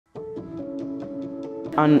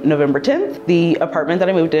On November 10th, the apartment that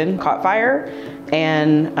I moved in caught fire,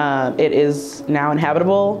 and it is now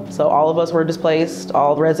inhabitable. So all of us were displaced,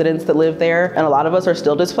 all the residents that live there, and a lot of us are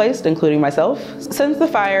still displaced, including myself. Since the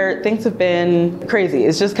fire, things have been crazy.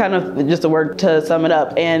 It's just kind of just a word to sum it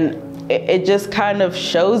up. And it just kind of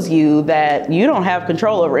shows you that you don't have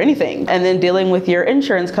control over anything. And then dealing with your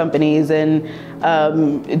insurance companies and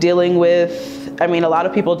dealing with, I mean, a lot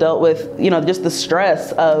of people dealt with, you know, just the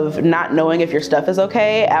stress of not knowing if your stuff is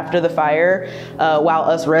okay after the fire. While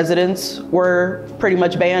us residents were pretty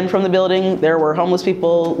much banned from the building, there were homeless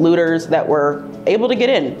people, looters that were able to get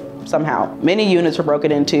in somehow. Many units were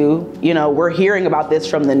broken into. You know, we're hearing about this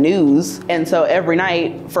from the news. And so every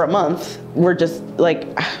night for a month, we're just like,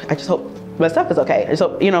 I just hope my stuff is okay.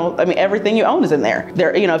 So, you know, I mean, everything you own is in there.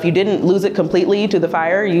 You know, if you didn't lose it completely to the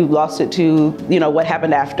fire, you lost it to, you know, what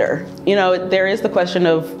happened after. You know, there is the question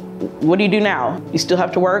of, what do you do now? You still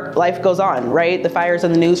have to work, life goes on, right? The fire's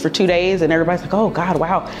in the news for 2 days and everybody's like, oh God,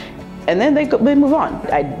 wow. And then they move on.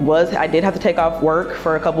 I did have to take off work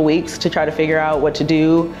for a couple weeks to try to figure out what to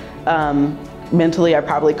do. Mentally, I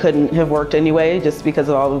probably couldn't have worked anyway, just because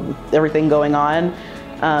of everything going on.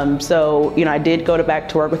 So, you know, I did go back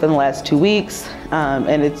to work within the last 2 weeks,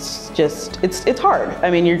 and it's hard. I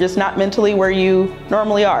mean, you're just not mentally where you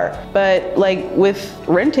normally are. But like with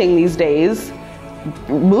renting these days,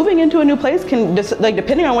 moving into a new place can just, like,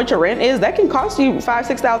 depending on what your rent is, that can cost you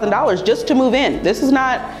 $5,000, $6,000 just to move in. This is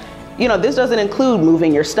not, you know, this doesn't include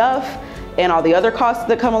moving your stuff and all the other costs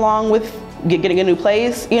that come along with getting a new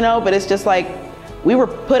place, you know, but it's just like, we were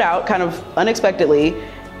put out kind of unexpectedly,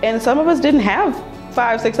 and some of us didn't have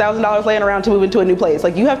 $5,000, $6,000 laying around to move into a new place.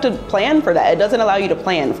 Like, you have to plan for that. It doesn't allow you to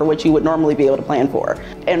plan for what you would normally be able to plan for.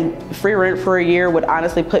 And free rent for a year would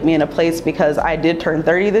honestly put me in a place, because I did turn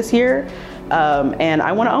 30 this year. And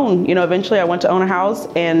I want to own, you know, eventually I want to own a house,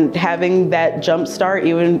 and having that jump start,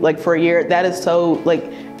 even like for a year, that is so, like,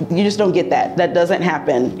 you just don't get that. That doesn't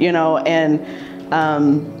happen, you know, and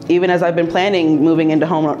even as I've been planning moving into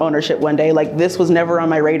home ownership one day, like, this was never on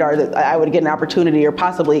my radar that I would get an opportunity, or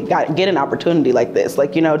possibly get an opportunity like this.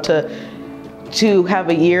 Like, you know, to have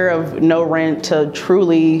a year of no rent, to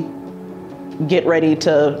truly get ready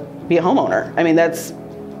to be a homeowner. I mean, that's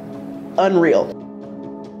unreal.